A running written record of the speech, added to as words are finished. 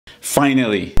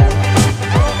Finally!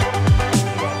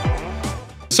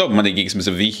 So Monday Geeks,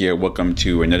 Mr. V here. Welcome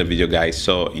to another video, guys.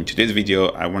 So in today's video,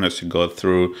 I want us to go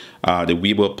through the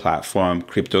WeBull platform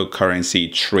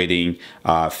cryptocurrency trading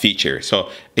feature. So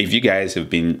if you guys have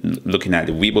been looking at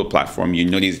the WeBull platform, you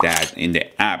notice that in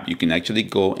the app, you can actually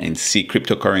go and see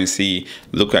cryptocurrency,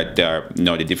 look at the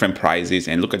the different prices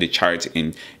and look at the charts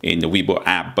in the WeBull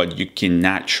app, but you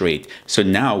cannot trade. So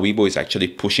now WeBull is actually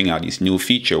pushing out this new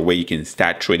feature where you can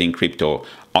start trading crypto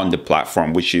on the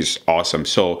platform, which is awesome.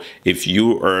 So if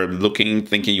you are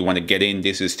thinking you want to get in,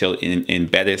 this is still in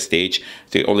beta stage.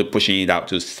 They're only pushing it out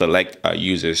to select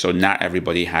users, so not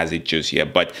everybody has it just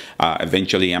yet, but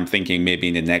eventually I'm thinking maybe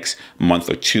in the next month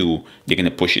or two they're going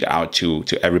to push it out to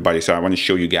everybody. So I want to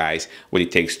show you guys what it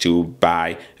takes to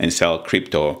buy and sell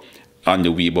crypto on the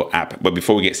WeBull app. But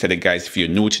before we get started, guys, if you're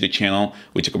new to the channel,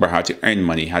 we talk about how to earn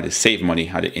money, how to save money,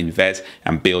 how to invest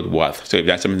and build wealth. So if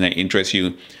that's something that interests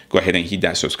you, go ahead and hit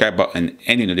that subscribe button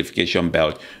and the notification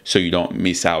bell so you don't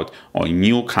miss out on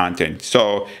new content.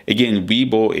 So again,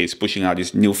 WeBull is pushing out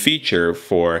this new feature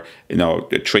for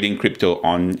the trading crypto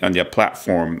on their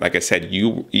platform. Like I said,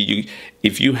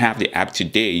 if you have the app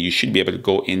today, you should be able to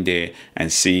go in there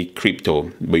and see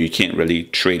crypto, but you can't really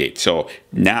trade it. So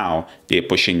now they're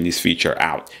pushing this feature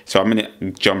out. So I'm gonna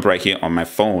jump right here on my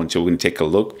phone so we can take a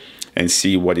look and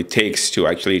see what it takes to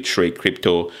actually trade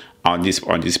crypto on this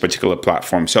particular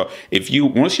platform. So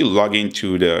once you log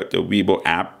into the WeBull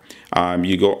app,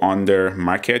 you go under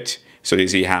market. So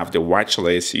this, you have the watch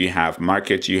list, you have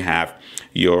market, you have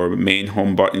your main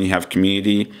home button, you have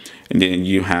community, and then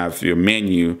you have your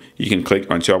menu you can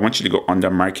click on. So I want you to go under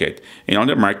market, and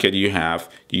under market you have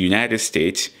the United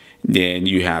States, then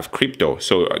you have crypto.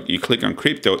 So you click on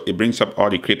crypto, it brings up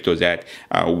all the cryptos that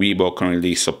WeBull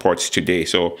currently supports today.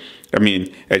 So I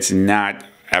mean, it's not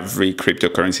every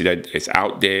cryptocurrency that is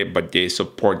out there, but they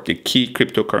support the key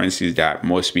cryptocurrencies that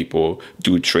most people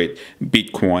do trade: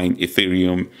 Bitcoin,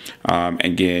 Ethereum.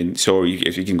 Again, so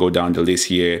if you can go down the list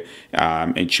here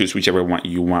and choose whichever one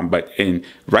you want. But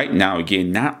right now,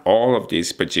 again, not all of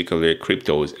these particular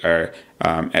cryptos are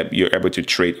you're able to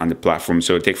trade on the platform.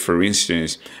 So take, for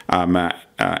instance,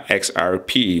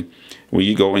 XRP. When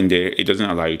you go in there, it doesn't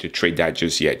allow you to trade that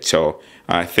just yet. So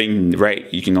I think,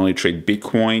 you can only trade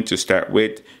Bitcoin to start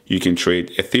with. You can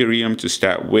trade Ethereum to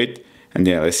start with. And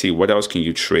then let's see, what else can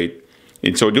you trade?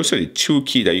 And so those are the two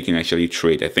key that you can actually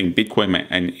trade. I think Bitcoin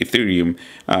and Ethereum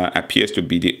appears to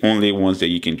be the only ones that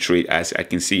you can trade, as I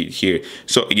can see it here.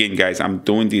 So again, guys, I'm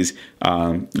doing this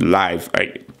live.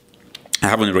 I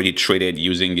haven't already traded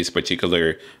using this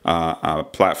particular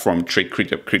platform, trade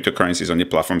cryptocurrencies on the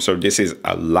platform. So this is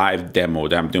a live demo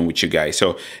that I'm doing with you guys.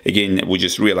 So again, we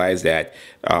just realized that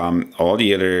all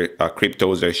the other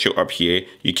cryptos that show up here,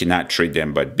 you cannot trade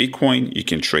them, but Bitcoin you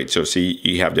can trade. So see,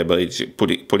 you have the ability to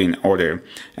put in order,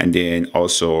 and then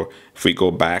also if we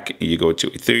go back and you go to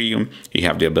Ethereum, you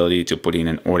have the ability to put in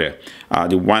an order.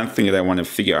 The one thing that I want to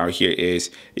figure out here is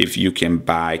if you can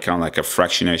buy kind of like a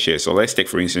fractional share. So let's take,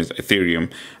 for instance, Ethereum.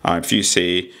 If you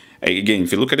say, again,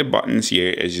 if you look at the buttons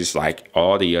here, it's just like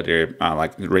all the other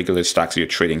like regular stocks you're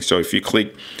trading. So if you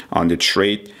click on the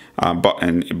trade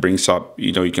button, it brings up,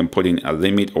 you can put in a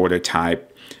limit order type,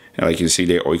 like you see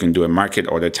there, or you can do a market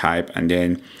order type, and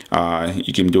then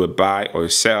you can do a buy or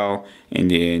sell, and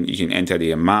then you can enter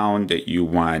the amount that you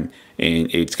want,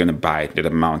 and it's going to buy that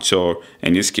amount. So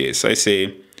in this case, I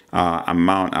say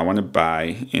amount I want to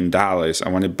buy in dollars. I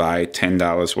want to buy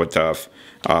 $10 worth of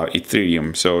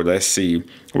Ethereum. So let's see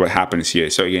what happens here.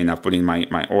 So again, I put in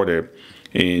my order,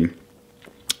 and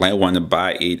I want to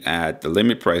buy it at the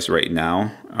limit price right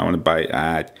now. I want to buy it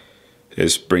at,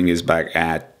 let's bring this back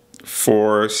at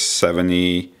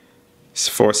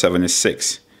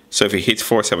 476. So if it hits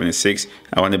 476,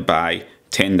 I want to buy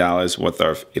 $10 worth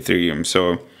of Ethereum.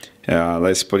 So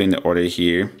let's put in the order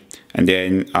here, and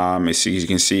then as you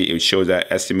can see, it shows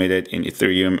that estimated in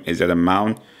Ethereum is that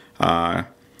amount.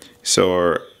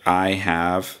 So I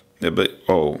have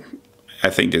I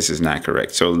think this is not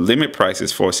correct. So limit price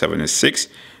is 476,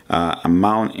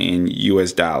 amount in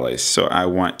US dollars. So I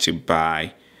want to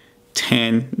buy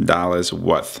 $10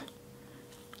 worth.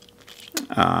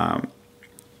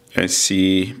 Let's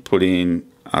see, put in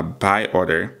a buy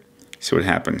order, see what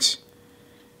happens.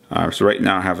 So right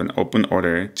now I have an open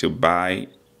order to buy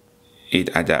it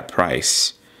at that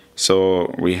price.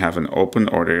 So we have an open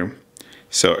order.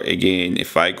 So again,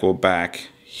 if I go back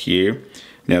here,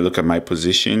 now look at my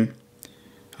position,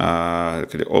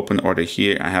 look at the open order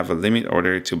here, I have a limit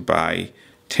order to buy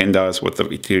 $10 worth of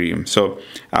Ethereum. So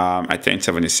at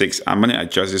 1076, I'm going to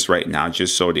adjust this right now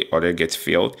just so the order gets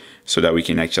filled so that we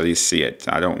can actually see it.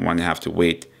 I don't want to have to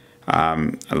wait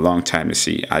a long time to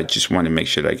see. I just want to make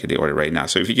sure that I get the order right now.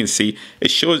 So if you can see,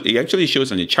 it actually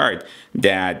shows on the chart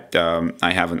that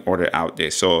I have an order out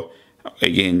there. So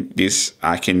again, this,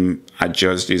 I can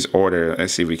adjust this order.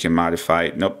 Let's see if we can modify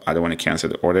it. Nope, I don't want to cancel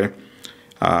the order.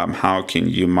 How can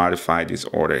you modify this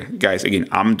order? Guys, again,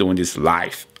 I'm doing this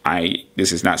live.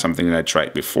 This is not something that I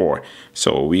tried before.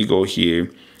 So we go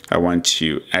here. I want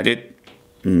to edit.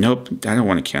 Nope, I don't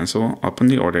want to cancel. Open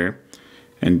the order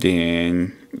and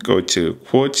then go to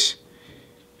quotes.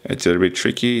 It's a little bit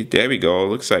tricky. There we go.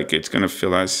 Looks like it's gonna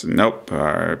fill us. Nope.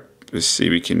 Let's see,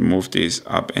 we can move this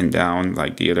up and down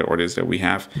like the other orders that we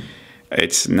have.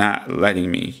 It's not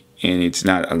letting me, and it's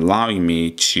not allowing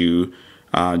me to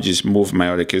just move my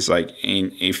order, because like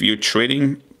if you're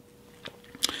trading,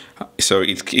 so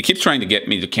it keeps trying to get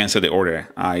me to cancel the order.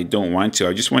 I don't want to.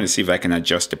 I just want to see if I can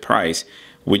adjust the price,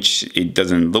 which it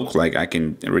doesn't look like I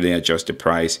can really adjust the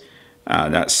price.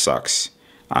 That sucks.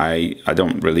 I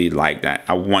don't really like that.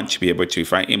 I want to be able to,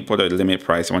 if I import a limit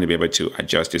price, I want to be able to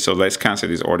adjust it. So let's cancel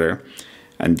this order,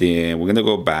 and then we're gonna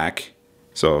go back.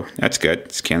 So that's good.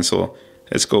 Let's cancel.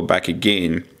 Let's go back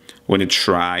again. We're gonna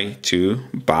try to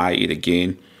buy it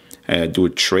again. Do a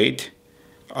trade.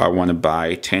 I want to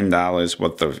buy $10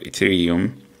 worth of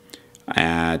Ethereum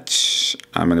at,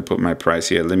 I'm gonna put my price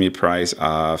here, limit price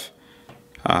of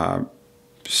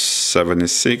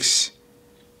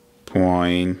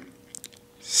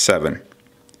 76.7.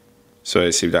 So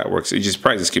let's see if that works. It just,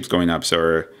 prices keeps going up.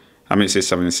 So I'm gonna say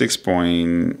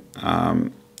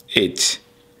 76.8.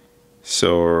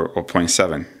 So, or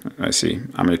 0.7. Let's see.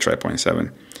 I'm gonna try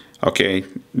 0.7. Okay,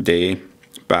 day,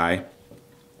 buy.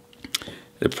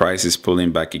 The price is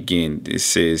pulling back again.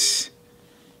 This is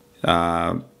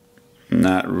not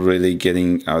really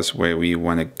getting us where we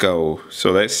want to go.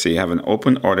 So let's see. I have an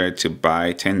open order to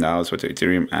buy $10 worth of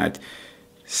Ethereum at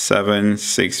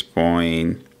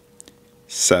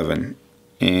 76.7,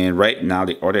 and right now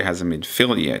the order hasn't been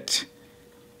filled yet.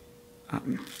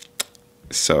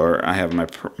 So I have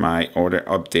my order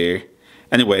up there.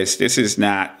 Anyways, this is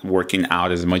not working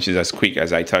out as much as quick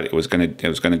as I thought it was gonna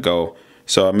go.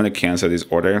 So I'm gonna cancel this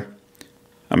order.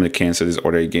 I'm gonna cancel this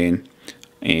order again,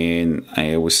 and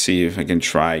I will see if I can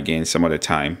try again some other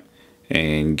time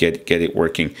and get it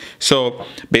working. So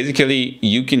basically,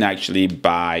 you can actually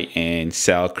buy and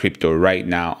sell crypto right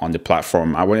now on the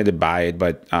platform. I wanted to buy it,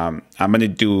 but I'm gonna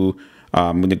go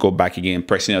back again,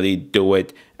 personally do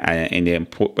it, and then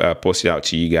post it out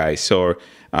to you guys. So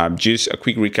just a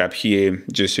quick recap here,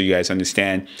 just so you guys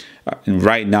understand.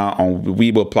 Right now on the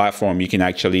WeBull platform, you can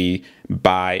actually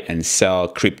buy and sell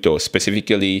crypto.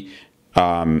 Specifically,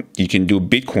 you can do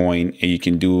Bitcoin and you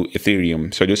can do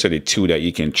Ethereum. So those are the two that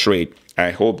you can trade.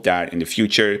 I hope that in the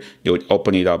future they would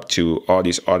open it up to all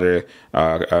these other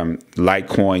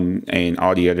Litecoin and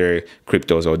all the other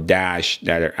cryptos or Dash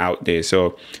that are out there.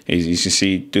 So as you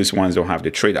see, those ones don't have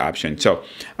the trade option. So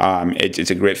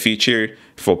it's a great feature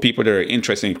for people that are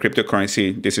interested in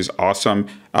cryptocurrency. This is awesome.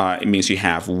 It means you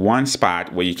have one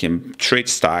spot where you can trade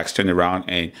stocks, turn around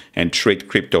and trade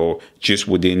crypto just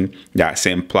within that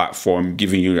same platform,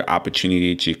 giving you the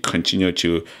opportunity to continue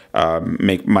to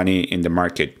make money in the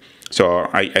market. So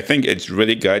I think it's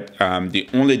really good. The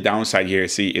only downside here,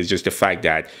 see, is just the fact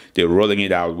that they're rolling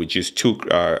it out with just two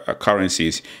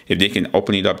currencies. If they can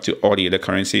open it up to all the other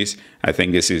currencies, I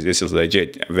think this is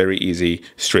legit, very easy,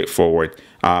 straightforward.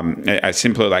 I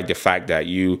simply like the fact that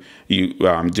you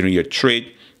during your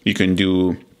trade, you can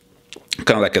do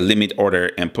kind of like a limit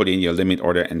order and put in your limit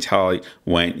order and tell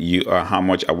when you how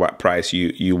much at what price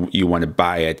you want to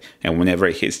buy it, and whenever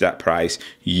it hits that price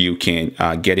you can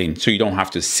get in, so you don't have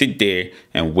to sit there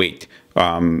and wait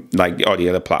like all the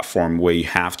other platform where you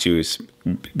have to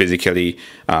basically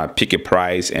pick a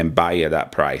price and buy at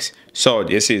that price. So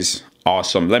this is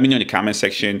awesome. Let me know in the comment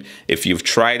section if you've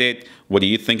tried it. What do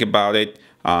you think about it?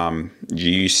 Do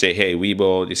you say, hey,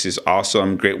 WeBull, this is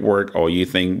awesome, great work, or you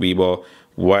think, WeBull,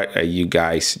 what are you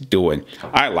guys doing?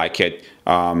 I like it,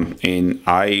 and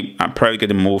I'm probably going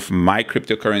to move my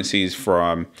cryptocurrencies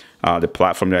from the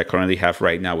platform that I currently have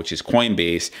right now, which is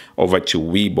Coinbase, over to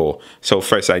WeBull. So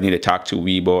first I need to talk to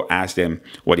WeBull, ask them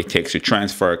what it takes to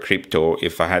transfer crypto.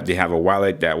 If they have a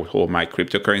wallet that would hold my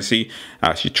cryptocurrency,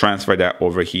 I should transfer that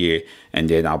over here, and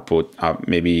then I'll put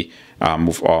maybe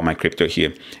move all my crypto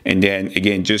here. And then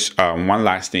again, just one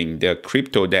last thing, the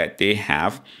crypto that they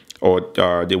have, or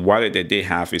the wallet that they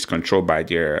have, is controlled by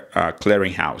their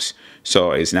clearinghouse.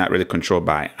 So it's not really controlled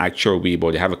by actual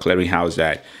WeBull. They have a clearinghouse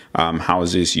that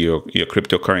houses your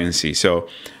cryptocurrency. So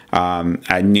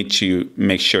I need to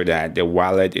make sure that the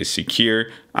wallet is secure.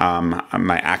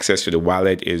 My access to the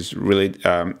wallet is really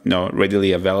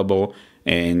readily available,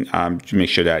 and to make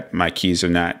sure that my keys are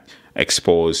not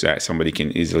exposed, that somebody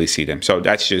can easily see them. So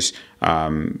that's just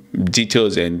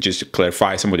details, and just to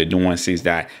clarify some of the nuances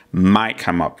that might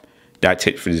come up. That's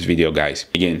it for this video, guys.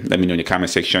 Again, let me know in the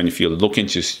comment section if you're looking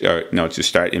to to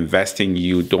start investing.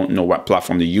 You don't know what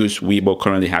platform to use. WeBull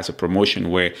currently has a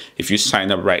promotion where if you sign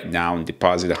up right now and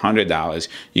deposit $100,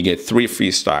 you get 3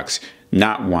 free stocks.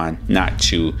 Not 1, not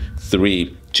 2,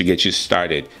 3 to get you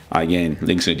started. Again,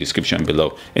 links in the description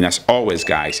below. And as always,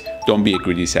 guys, don't be a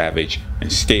greedy savage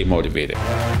and stay motivated.